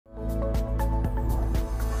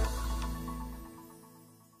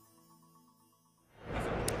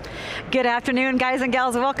Good afternoon, guys and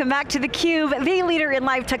gals. Welcome back to theCUBE, the leader in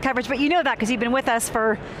live tech coverage. But you know that because you've been with us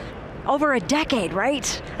for over a decade,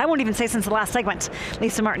 right? I won't even say since the last segment.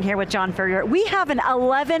 Lisa Martin here with John Furrier. We have an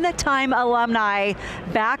 11-time alumni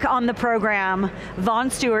back on the program, Vaughn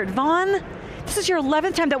Stewart. Vaughn, this is your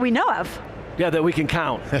 11th time that we know of. Yeah, that we can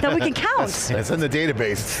count. That we can count. It's in the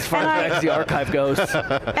database. As far back as the archive goes.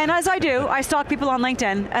 And as I do, I stalk people on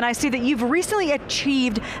LinkedIn, and I see that you've recently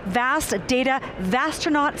achieved vast data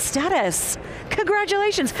vastronaut status.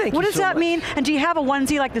 Congratulations. Thank you what does so that much. mean? And do you have a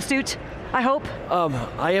onesie like the suit, I hope?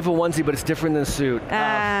 I have a onesie, but it's different than a suit.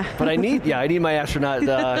 But I need my astronaut,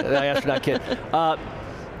 the astronaut kit.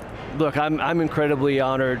 Look, I'm incredibly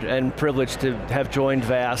honored and privileged to have joined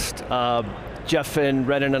VAST. Jeff and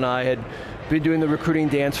Renan and I had been doing the recruiting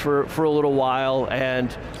dance for a little while,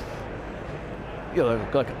 and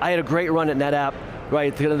look, I had a great run at NetApp,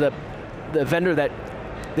 right? The vendor that,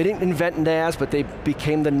 they didn't invent NAS, but they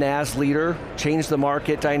became the NAS leader, changed the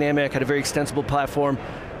market dynamic, had a very extensible platform.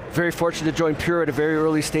 Very fortunate to join Pure at a very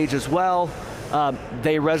early stage as well.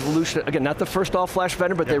 They revolutionized, again, not the first all-flash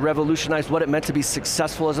vendor, but they revolutionized what it meant to be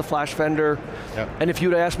successful as a flash vendor. Yep. And if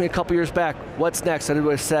you'd asked me a couple years back, what's next, I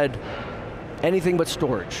would have said, anything but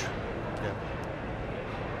storage.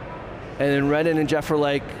 And then Renan and Jeff were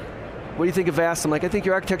like, what do you think of VAST? I'm like, I think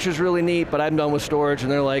your architecture is really neat, but I'm done with storage.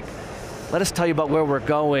 And they're like, let us tell you about where we're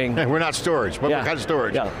going. We're not storage, but what kind of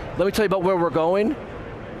storage? Yeah. Let me tell you about where we're going.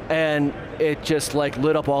 And it just like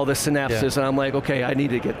lit up all the synapses, and I'm like, okay, I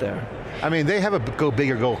need to get there. I mean, they have a go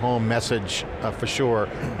big or go home message for sure,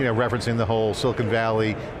 referencing the whole Silicon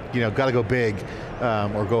Valley, got to go big,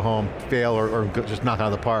 or go home, fail, or just knock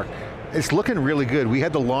out of the park. It's looking really good. We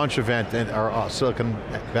had the launch event in our Silicon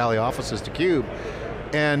Valley offices, theCUBE,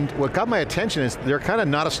 and what got my attention is they're kind of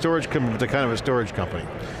not a storage company, but they're kind of a storage company.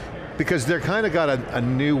 Because they're kind of got a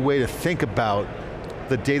new way to think about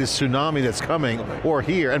the data tsunami that's coming, or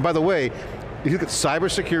here. And by the way, if you look at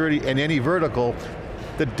cybersecurity and any vertical,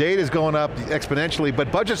 the data is going up exponentially,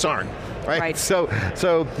 but budgets aren't, right? So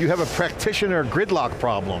you have a practitioner gridlock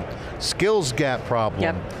problem, skills gap problem.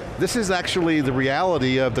 Yep. This is actually the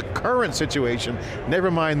reality of the current situation,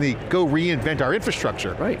 never mind the go reinvent our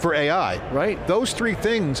infrastructure for AI. Right. Those three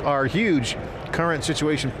things are huge current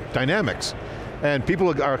situation dynamics. And people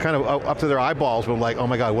are kind of up to their eyeballs with like, oh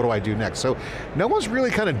my God, what do I do next? So no one's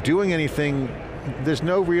really kind of doing anything. There's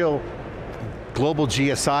no real global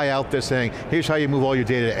GSI out there saying, here's how you move all your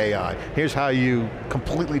data to AI. Here's how you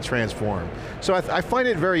completely transform. So I find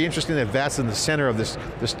it very interesting that VAST's in the center of this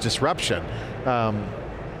disruption.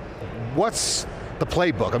 What's the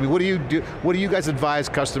playbook? I mean, what do you do? What do you guys advise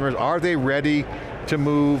customers? Are they ready to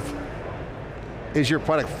move? Is your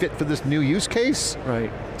product fit for this new use case?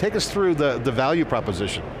 Right. Take us through the value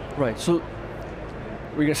proposition. Right, so, were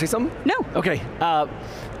you going to say something? No. Okay.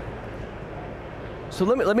 So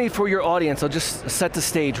let me, for your audience, I'll just set the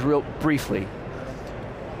stage real briefly.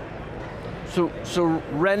 So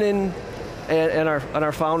Renan and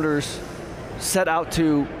our founders set out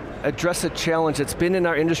to address a challenge that's been in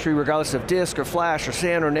our industry regardless of disk or flash or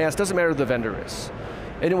SAN or NAS, doesn't matter who the vendor is.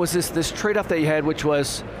 And it was this trade-off that you had, which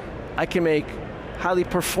was, I can make highly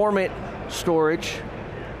performant storage,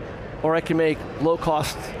 or I can make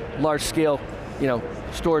low-cost, large-scale,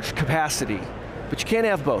 storage capacity. But you can't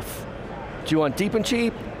have both. Do you want deep and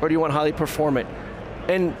cheap, or do you want highly performant?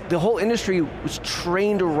 And the whole industry was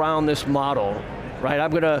trained around this model, right?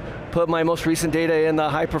 I'm going to put my most recent data in the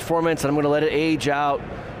high performance, and I'm going to let it age out.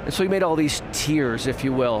 And so you made all these tiers, if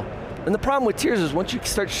you will. And the problem with tiers is once you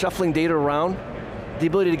start shuffling data around, the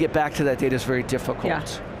ability to get back to that data is very difficult. Yeah.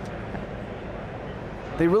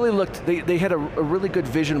 They really looked, they had a really good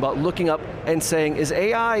vision about looking up and saying, is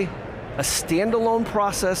AI a standalone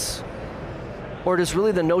process, or does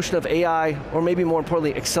really the notion of AI, or maybe more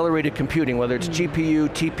importantly, accelerated computing, whether it's GPU,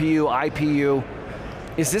 TPU, IPU,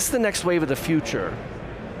 is this the next wave of the future?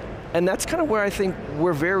 And that's kind of where I think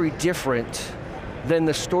we're very different than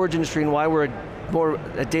the storage industry and why we're more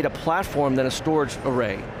a data platform than a storage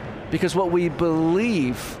array. Because what we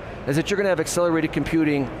believe is that you're going to have accelerated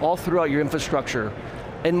computing all throughout your infrastructure.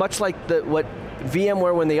 And much like what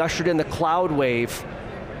VMware, when they ushered in the cloud wave,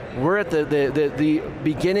 we're at the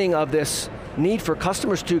beginning of this need for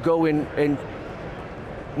customers to go in and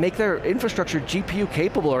make their infrastructure GPU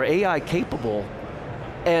capable or AI capable.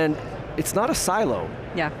 And it's not a silo.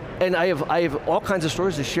 Yeah. And I have all kinds of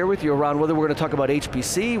stories to share with you around whether we're going to talk about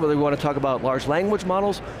HPC, whether we want to talk about large language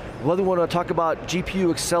models, whether we want to talk about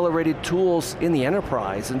GPU accelerated tools in the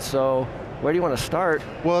enterprise. And so, where do you want to start?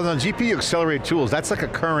 Well, on GPU accelerated tools, that's like a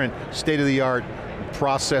current state-of-the-art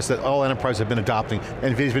process that all enterprises have been adopting,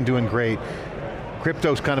 and NVIDIA's been doing great.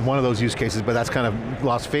 Crypto's kind of one of those use cases, but that's kind of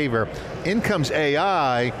lost favor. In comes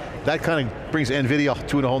AI, that kind of brings NVIDIA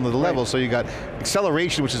to a whole nother level, so you got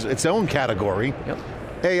acceleration, which is its own category. Yep.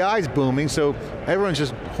 AI's booming, so everyone's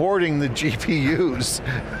just hoarding the GPUs,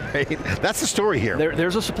 right? That's the story here.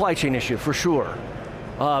 There's a supply chain issue, for sure.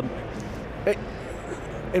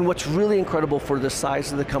 And what's really incredible for the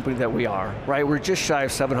size of the company that we are, right? We're just shy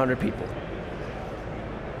of 700 people.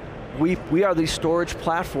 We are the storage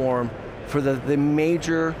platform for the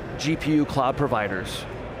major GPU cloud providers,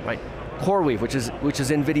 right? CoreWeave, which is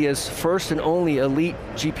NVIDIA's first and only elite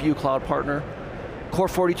GPU cloud partner. Core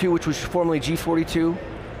 42, which was formerly G42,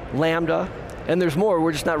 Lambda, and there's more,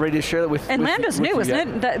 we're just not ready to share that with And Lambda's new,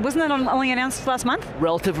 isn't it? Wasn't that only announced last month?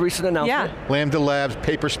 Relative recent announcement. Yeah. Lambda Labs,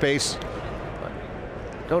 Paperspace.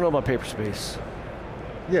 Don't know about Paperspace.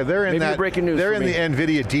 Yeah, they're in Maybe that. breaking news They're for in me.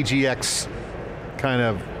 the NVIDIA DGX kind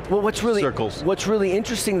of circles. What's really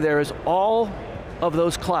interesting there is all of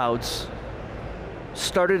those clouds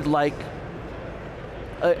started like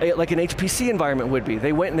an HPC environment would be.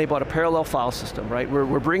 They went and they bought a parallel file system, right?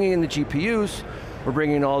 We're bringing in the GPUs, we're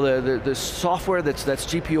bringing all the software that's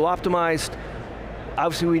GPU optimized.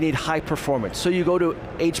 Obviously we need high performance. So you go to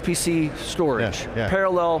HPC storage,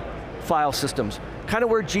 parallel file systems, kind of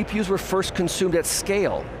where GPUs were first consumed at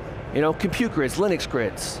scale. You know, compute grids, Linux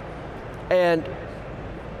grids. And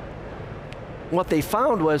what they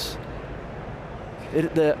found was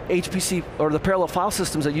the HPC, or the parallel file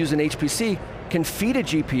systems that use an HPC can feed a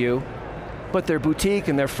GPU, but they're boutique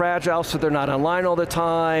and they're fragile, so they're not online all the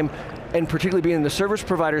time, and particularly being in the service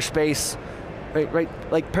provider space, right?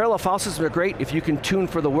 Like parallel file systems are great if you can tune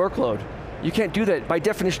for the workload. You can't do that. By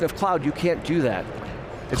definition of cloud, you can't do that.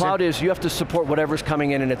 Cloud is, you have to support whatever's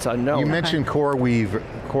coming in and it's unknown. You mentioned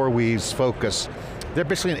CoreWeave's focus. They're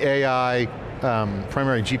basically an AI,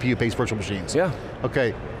 primary GPU-based virtual machines. Yeah.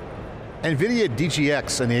 Okay, NVIDIA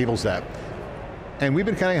DGX enables that. And we've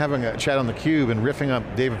been kind of having a chat on theCUBE and riffing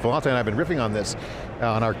up, David Vellante and I have been riffing on this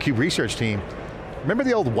on our CUBE research team. Remember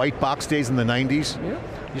the old white box days in the 90s? Yeah.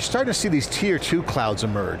 You're starting to see these tier 2 clouds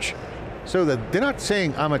emerge. So that they're not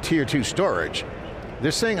saying I'm a tier 2 storage.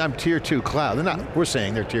 They're saying I'm tier 2 cloud. They're not, we're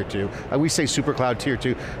saying they're tier 2. We say super cloud tier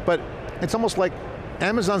 2, but it's almost like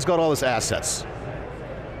Amazon's got all these assets.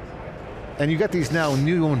 And you got these now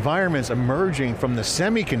new environments emerging from the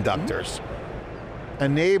semiconductors,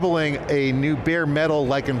 enabling a new bare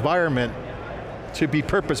metal-like environment to be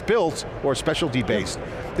purpose-built or specialty-based.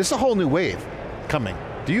 This is a whole new wave coming.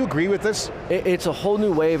 Do you agree with this? It's a whole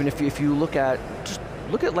new wave, and if you look at, just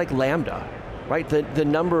look at like Lambda, right? The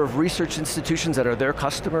number of research institutions that are their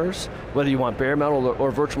customers, whether you want bare metal or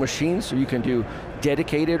virtual machines, so you can do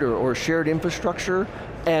dedicated or shared infrastructure,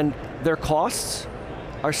 and their costs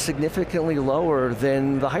are significantly lower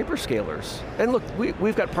than the hyperscalers. And look,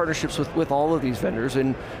 we've got partnerships with all of these vendors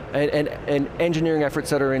and engineering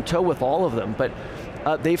efforts that are in tow with all of them, but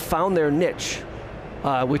they've found their niche,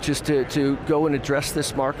 which is to go and address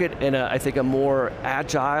this market in I think a more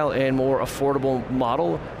agile and more affordable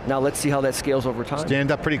model. Now let's see how that scales over time.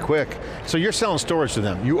 Stand up pretty quick. So you're selling storage to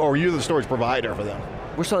them, or you're the storage provider for them?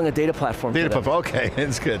 We're selling a data platform. Data platform, okay,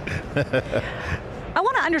 it's good. I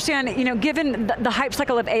want to understand, given the hype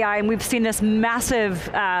cycle of AI, and we've seen this massive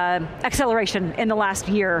acceleration in the last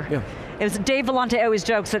year. Yeah. It was Dave Vellante always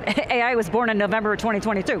jokes that AI was born in November of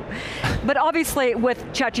 2022. But obviously with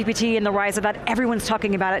ChatGPT and the rise of that, everyone's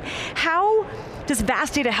talking about it. How does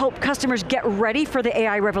Vast Data help customers get ready for the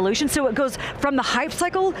AI revolution so it goes from the hype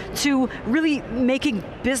cycle to really making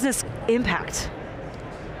business impact?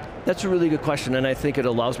 That's a really good question, and I think it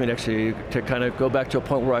allows me to actually kind of go back to a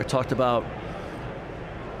point where I talked about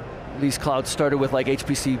these clouds started with like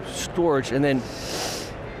HPC storage and then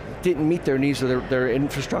didn't meet their needs or their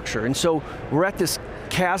infrastructure. And so we're at this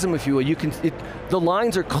chasm, if you will. The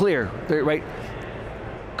lines are clear, right?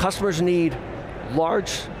 Customers need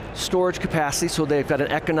large storage capacity, so they've got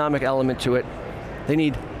an economic element to it. They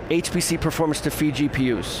need HPC performance to feed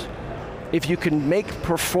GPUs. If you can make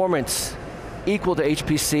performance equal to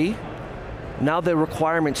HPC, now the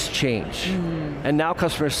requirements change. And now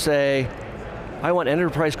customers say, I want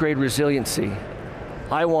enterprise grade resiliency.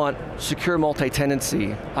 I want secure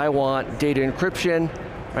multi-tenancy. I want data encryption,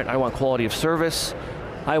 right? I want quality of service.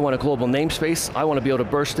 I want a global namespace. I want to be able to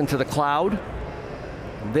burst into the cloud.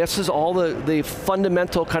 This is all the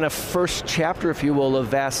fundamental kind of first chapter, if you will, of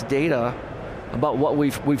Vast Data about what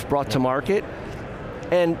we've brought to market.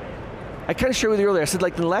 And I kind of shared with you earlier, I said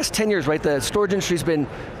like in the last 10 years, right, the storage industry's been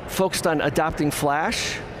focused on adopting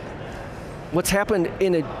flash. What's happened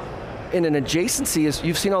in an adjacency is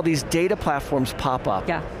you've seen all these data platforms pop up.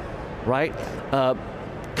 Yeah. Right?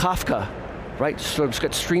 Kafka, right? So it's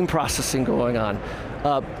got stream processing going on.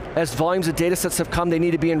 As volumes of data sets have come, they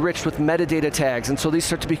need to be enriched with metadata tags, and so these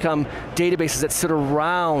start to become databases that sit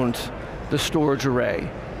around the storage array.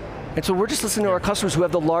 And so we're just listening to our customers who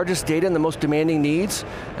have the largest data and the most demanding needs,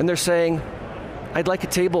 and they're saying, I'd like a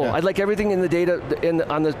table. I'd like everything in the data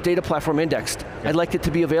on the data platform indexed. I'd like it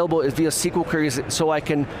to be available via SQL queries so I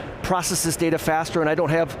can process this data faster and I don't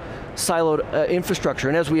have siloed infrastructure.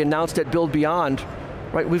 And as we announced at Build Beyond,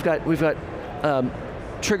 right, we've got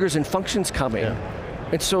triggers and functions coming.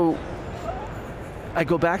 And so I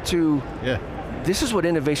go back to, this is what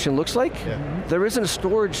innovation looks like. There isn't a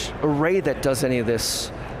storage array that does any of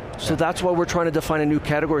this. So that's why we're trying to define a new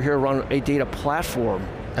category here around a data platform.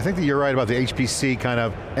 I think that you're right about the HPC kind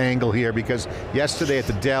of angle here, because yesterday at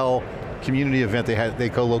the Dell community event they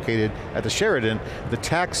co-located at the Sheraton, the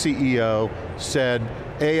TAC CEO said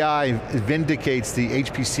AI vindicates the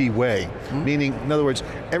HPC way. Meaning, in other words,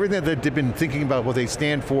 everything that they've been thinking about what they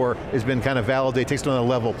stand for has been kind of validated, takes it to another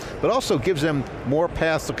level, but also gives them more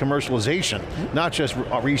paths to commercialization, not just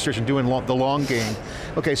research and doing the long game.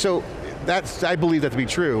 Okay, so I believe that to be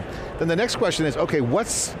true. Then the next question is, okay,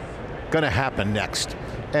 what's going to happen next?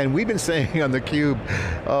 And we've been saying on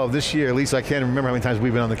theCUBE, this year, at least I can't remember how many times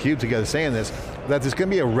we've been on theCUBE together saying this, that there's going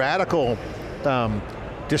to be a radical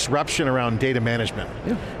disruption around data management.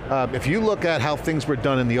 If you look at how things were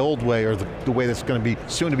done in the old way, or the way that's going to be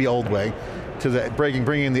soon to be old way, to the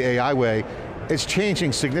bringing in the AI way, it's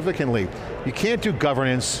changing significantly. You can't do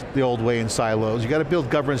governance the old way in silos. You got to build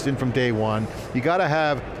governance in from day one. You got to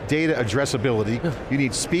have data addressability. You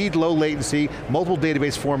need speed, low latency, multiple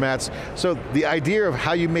database formats. So the idea of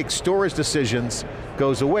how you make storage decisions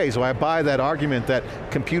goes away. So I buy that argument that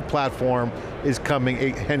compute platform is coming,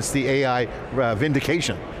 hence the AI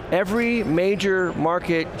vindication. Every major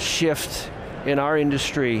market shift in our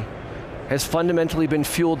industry has fundamentally been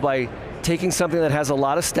fueled by taking something that has a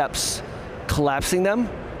lot of steps, collapsing them,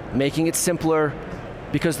 making it simpler,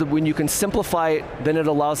 because when you can simplify it, then it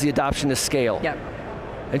allows the adoption to scale.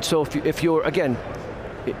 And so if you're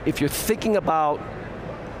thinking about,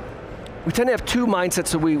 we tend to have two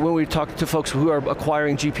mindsets when we talk to folks who are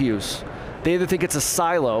acquiring GPUs. They either think it's a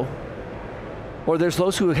silo, or there's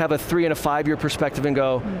those who have a 3 and a 5 year perspective and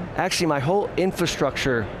go, actually my whole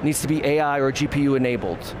infrastructure needs to be AI or GPU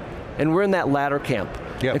enabled. And we're in that latter camp.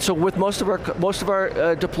 And so with most of our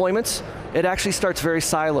deployments, it actually starts very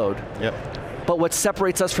siloed. But what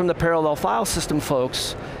separates us from the parallel file system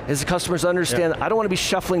folks is the customers understand, I don't want to be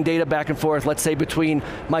shuffling data back and forth, let's say between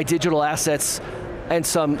my digital assets and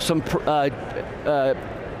some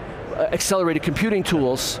accelerated computing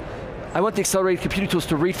tools. I want the accelerated computing tools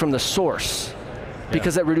to read from the source,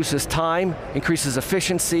 because that reduces time, increases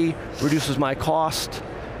efficiency, reduces my cost.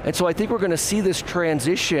 And so I think we're going to see this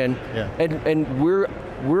transition, and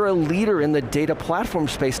we're a leader in the data platform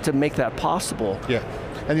space to make that possible.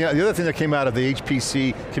 And the other thing that came out of the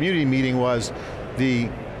HPC community meeting was the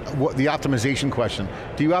optimization question.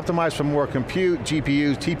 Do you optimize for more compute,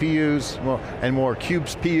 GPUs, TPUs, and more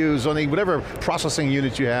cubes, PUs, on whatever processing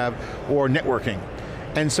units you have, or networking?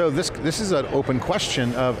 And so this is an open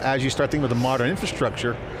question of, as you start thinking about the modern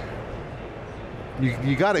infrastructure,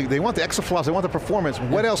 they want the exaflops, they want the performance,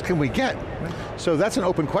 what else can we get? So that's an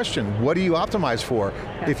open question. What do you optimize for?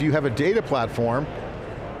 If you have a data platform,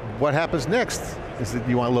 what happens next? Is it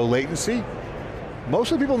you want low latency?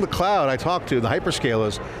 Most of the people in the cloud I talk to, the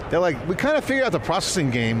hyperscalers, they're like, we kind of figured out the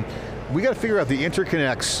processing game, we got to figure out the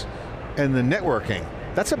interconnects and the networking.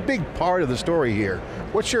 That's a big part of the story here.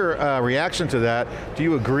 What's your reaction to that? Do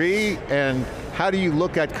you agree? And how do you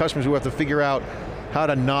look at customers who have to figure out how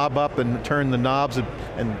to knob up and turn the knobs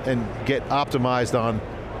and get optimized on?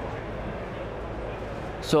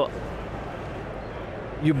 So,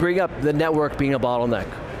 you bring up the network being a bottleneck.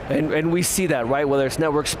 And we see that, right? Whether it's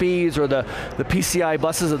network speeds or the PCI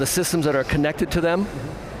buses or the systems that are connected to them.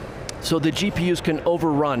 So the GPUs can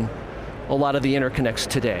overrun a lot of the interconnects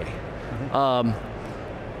today.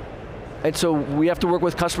 And so we have to work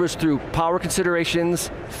with customers through power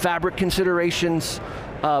considerations, fabric considerations,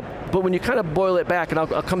 but when you kind of boil it back, and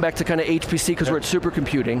I'll come back to kind of HPC because we're at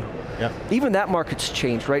supercomputing, even that market's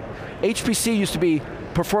changed, right? HPC used to be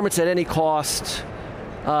performance at any cost.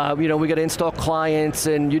 We got to install clients,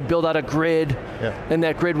 and you'd build out a grid, and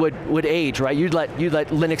that grid would age, right? You'd let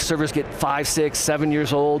Linux servers get 5, 6, 7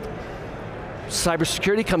 years old.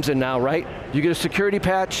 Cybersecurity comes in now, right? You get a security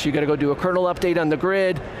patch, you got to go do a kernel update on the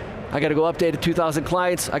grid, I got to go update 2,000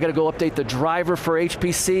 clients, I got to go update the driver for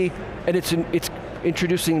HPC, and it's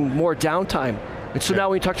introducing more downtime. And so now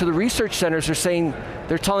when we talk to the research centers,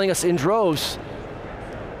 they're telling us in droves,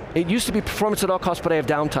 it used to be performance at all costs, but I have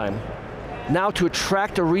downtime. Now to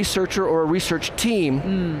attract a researcher or a research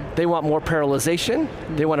team, they want more parallelization,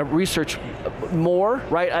 they want to research more,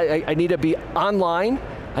 right? I need to be online,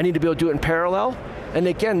 I need to be able to do it in parallel. And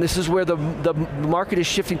again, this is where the market is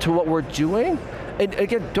shifting to what we're doing. And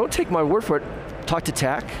again, don't take my word for it, talk to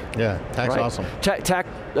TAC. Yeah, TAC's right? awesome.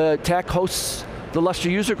 TAC hosts the Lustre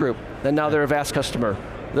user group, and now they're a vast customer.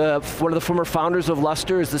 One of the former founders of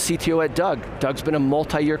Lustre is the CTO at Doug. Doug's been a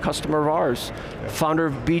multi-year customer of ours. Founder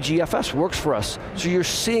of BGFS works for us. So you're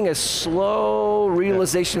seeing a slow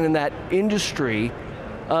realization in that industry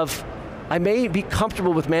of, I may be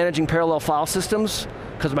comfortable with managing parallel file systems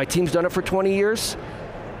because my team's done it for 20 years.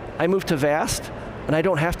 I moved to VAST, and I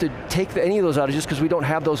don't have to take any of those outages because we don't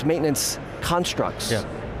have those maintenance constructs. Yeah.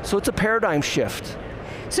 So it's a paradigm shift.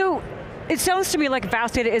 So, it sounds to me like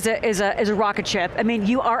VAST Data is a rocket ship. I mean,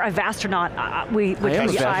 you are a Vastronaut.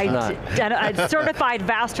 A certified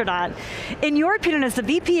Vastronaut. In your opinion, as the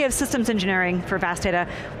VP of Systems Engineering for VAST Data,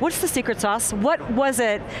 what's the secret sauce? What was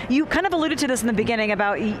it? You kind of alluded to this in the beginning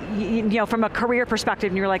about, you know, from a career perspective,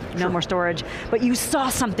 and you're like, no more storage. But you saw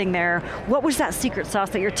something there. What was that secret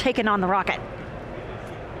sauce that you're taking on the rocket?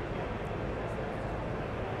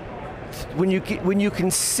 When you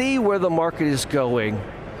can see where the market is going,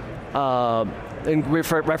 and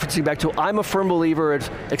referencing back to, I'm a firm believer that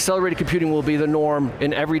accelerated computing will be the norm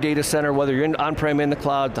in every data center, whether you're on-prem, in the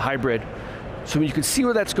cloud, the hybrid. So when you can see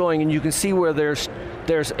where that's going, and you can see where there's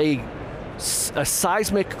a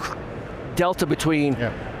seismic delta between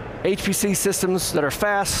HPC systems that are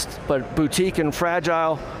fast, but boutique and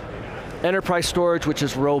fragile, enterprise storage, which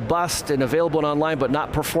is robust and available and online, but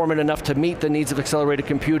not performant enough to meet the needs of accelerated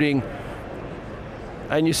computing.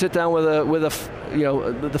 And you sit down with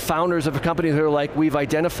the founders of a company who are like, we've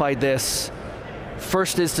identified this.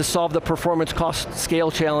 First is to solve the performance cost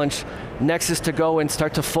scale challenge. Next is to go and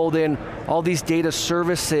start to fold in all these data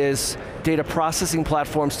services, data processing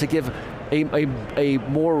platforms to give a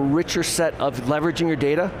more richer set of leveraging your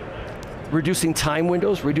data, reducing time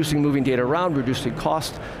windows, reducing moving data around, reducing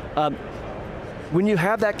cost. When you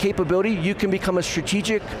have that capability, you can become a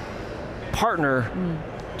strategic partner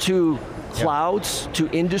to clouds, to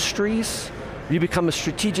industries. You become a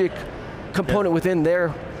strategic component within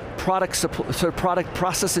their product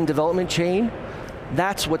process and development chain.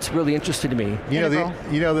 That's what's really interesting to me. You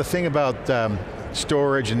know the thing about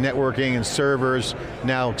storage and networking and servers,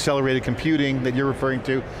 now accelerated computing that you're referring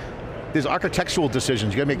to, there's architectural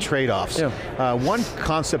decisions, you got to make trade-offs. Yeah. One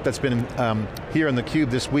concept that's been here on theCUBE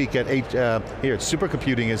this week here at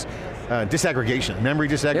Supercomputing is disaggregation, memory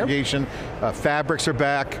disaggregation, fabrics are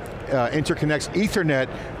back, interconnects, Ethernet.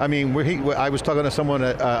 I mean, I was talking to someone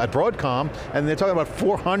at Broadcom, and they're talking about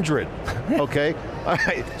 400, okay?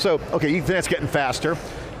 So, okay, Ethernet's getting faster.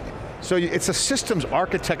 So it's a systems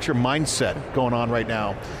architecture mindset going on right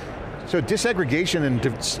now. So disaggregation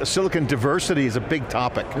and silicon diversity is a big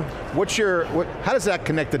topic. How does that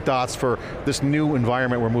connect the dots for this new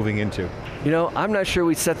environment we're moving into? You know, I'm not sure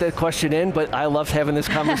we set that question in, but I love having this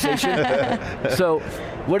conversation. So,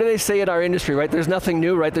 what do they say in our industry, right? There's nothing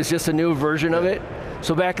new, right? There's just a new version of it.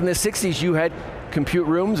 So back in the 60s, you had compute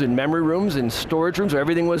rooms and memory rooms and storage rooms where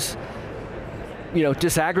everything was,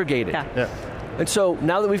 disaggregated. Yeah. And so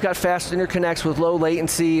now that we've got fast interconnects with low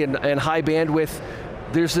latency and high bandwidth,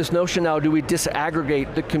 there's this notion now, do we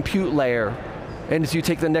disaggregate the compute layer? And as you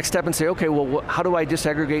take the next step and say, okay, well, how do I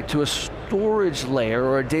disaggregate to a storage layer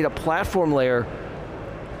or a data platform layer?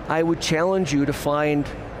 I would challenge you to find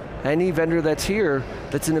any vendor that's here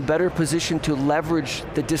that's in a better position to leverage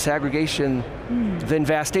the disaggregation than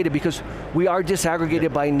VAST Data, because we are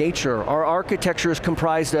disaggregated by nature. Our architecture is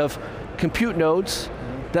comprised of compute nodes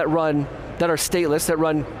that are stateless, that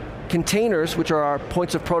run containers, which are our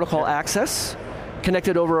points of protocol access,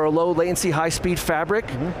 connected over a low latency, high speed fabric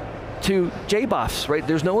to JBOFs, right?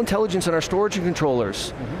 There's no intelligence in our storage and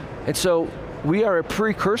controllers. And so we are a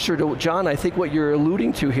precursor to, John, I think what you're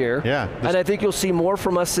alluding to here. Yeah. And I think you'll see more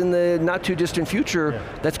from us in the not too distant future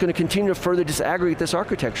that's going to continue to further disaggregate this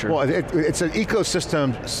architecture. Well, it's an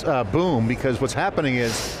ecosystem boom, because what's happening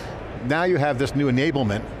is now you have this new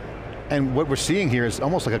enablement, and what we're seeing here is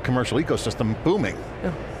almost like a commercial ecosystem booming.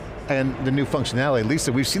 Yeah. And the new functionality.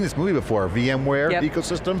 Lisa, we've seen this movie before, VMware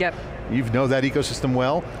ecosystem. Yep. You know that ecosystem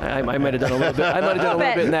well. I might have done a little bit. I might have done a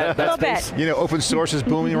little bit in that space. You know, open source is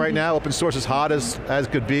booming right now. Open source is hot as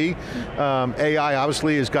could be. AI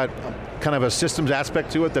obviously has got kind of a systems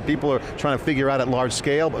aspect to it that people are trying to figure out at large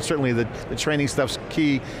scale, but certainly the training stuff's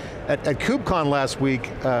key. At KubeCon last week,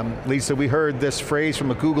 Lisa, we heard this phrase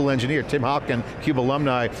from a Google engineer, Tim Hawken, CUBE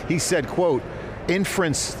alumni. He said, quote,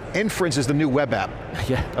 inference is the new web app.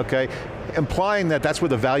 Yeah. Okay, implying that that's where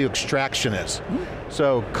the value extraction is.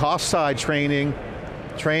 So cost side training,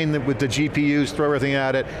 train with the GPUs, throw everything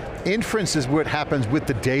at it. Inference is what happens with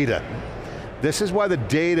the data. This is why the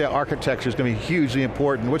data architecture is going to be hugely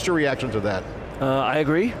important. What's your reaction to that? I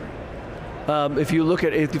agree. If you look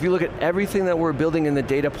at everything that we're building in the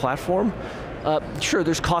data platform, sure,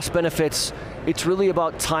 there's cost benefits. It's really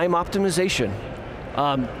about time optimization,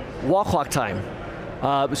 wall clock time.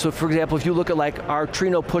 So for example, if you look at like our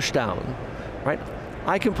Trino pushdown, right?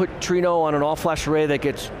 I can put Trino on an all-flash array that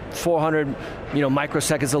gets 400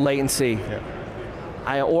 microseconds of latency.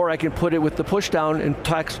 Yeah. Or I can put it with the pushdown and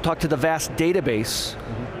talk to the vast database,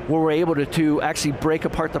 where we're able to actually break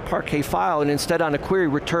apart the Parquet file and instead on a query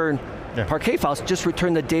return Parquet files, just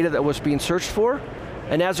return the data that was being searched for.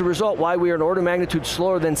 And as a result, why we are an order of magnitude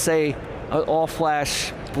slower than say an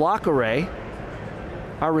all-flash block array,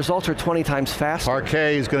 our results are 20 times faster.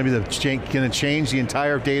 Parquet is going to be change the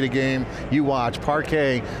entire data game. You watch,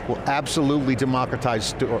 Parquet will absolutely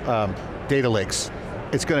democratize data lakes.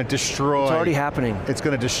 It's going to destroy. It's already happening. It's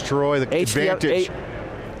going to destroy the advantage.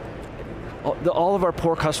 All of our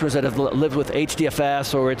poor customers that have lived with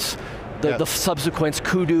HDFS or it's the subsequent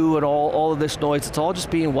Kudu and all of this noise, it's all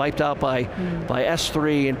just being wiped out by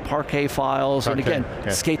S3 and Parquet files, and again,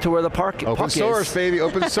 skate to where the puck is. Open source, baby,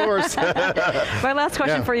 open source. My last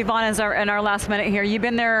question for you, Vaughn, is in our last minute here. You've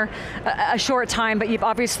been there a short time, but you've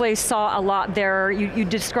obviously saw a lot there. You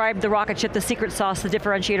described the rocket ship, the secret sauce, the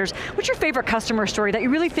differentiators. What's your favorite customer story that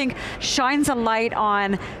you really think shines a light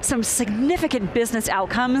on some significant business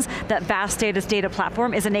outcomes that Vast Data's data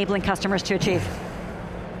platform is enabling customers to achieve?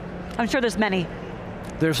 I'm sure there's many.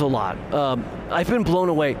 There's a lot. I've been blown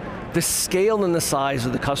away. The scale and the size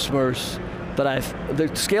of the customers the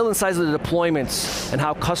scale and size of the deployments and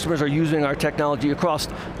how customers are using our technology across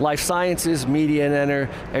life sciences, media and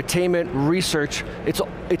entertainment, research, it's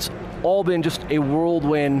all been just a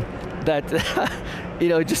whirlwind that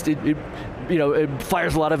it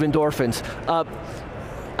fires a lot of endorphins.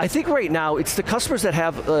 I think right now it's the customers that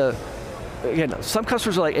have again, some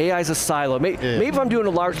customers are like, AI is a silo. Maybe if I'm doing a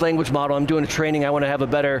large language model, I'm doing a training, I want to have a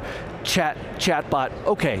better chatbot.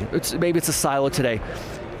 Okay, maybe it's a silo today.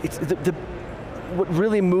 What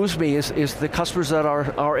really moves me is the customers that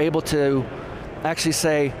are able to actually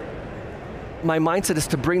say, my mindset is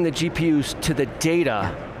to bring the GPUs to the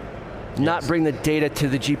data, not bring the data to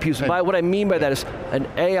the GPUs. What I mean by that is an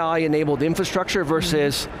AI-enabled infrastructure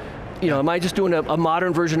versus, am I just doing a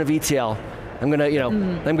modern version of ETL? I'm going to,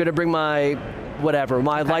 I'm going to bring my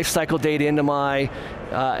my life cycle data into my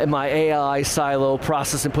AI silo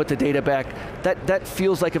process and put the data back. That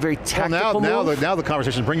feels like a very tactical move. Now the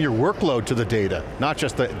conversation, bring your workload to the data, not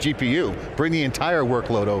just the GPU. Bring the entire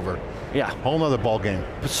workload over. Yeah. Whole nother ball game.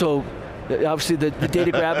 So, obviously the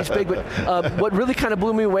data grab is big, but what really kind of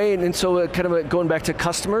blew me away, and so kind of going back to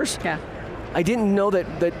customers, I didn't know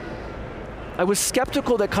that I was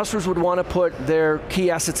skeptical that customers would want to put their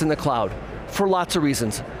key assets in the cloud. For lots of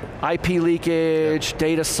reasons. IP leakage,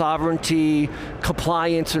 data sovereignty,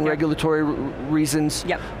 compliance and regulatory reasons.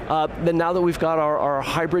 Then now that we've got our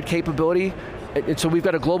hybrid capability, and so we've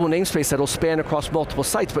got a global namespace that'll span across multiple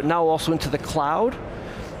sites, but now also into the cloud,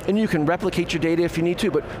 and you can replicate your data if you need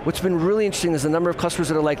to, but what's been really interesting is the number of customers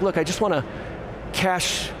that are like, look, I just want a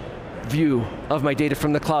cache view of my data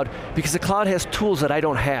from the cloud, because the cloud has tools that I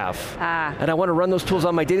don't have. And I want to run those tools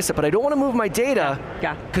on my data set, but I don't want to move my data,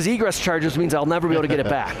 because egress charges means I'll never be able to get it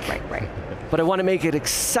back. Right. But I want to make it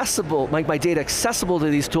accessible, make my data accessible to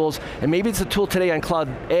these tools, and maybe it's a tool today on cloud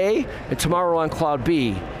A, and tomorrow on cloud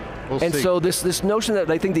B. So this notion that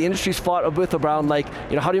I think the industry's fought with around, like,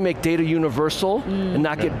 how do you make data universal and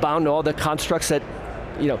not get bound to all the constructs that,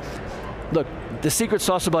 look, the secret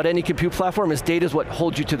sauce about any compute platform is data is what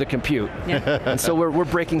holds you to the compute. And so we're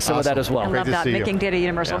breaking some of that as well. I love that, making data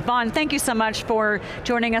universal. Vaughn, thank you so much for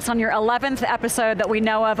joining us on your 11th episode that we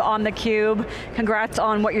know of on theCUBE. Congrats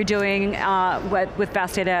on what you're doing with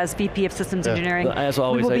Vast Data as VP of Systems Engineering. As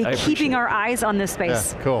always, we will be keeping our eyes on this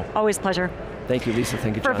space. Cool. Always a pleasure. Thank you, Lisa.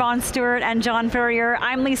 Thank you, John. For Vaughn Stewart and John Furrier,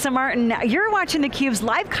 I'm Lisa Martin. You're watching theCUBE's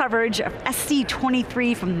live coverage of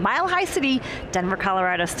SC23 from Mile High City, Denver,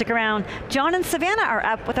 Colorado. Stick around. John and Savannah are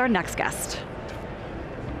up with our next guest.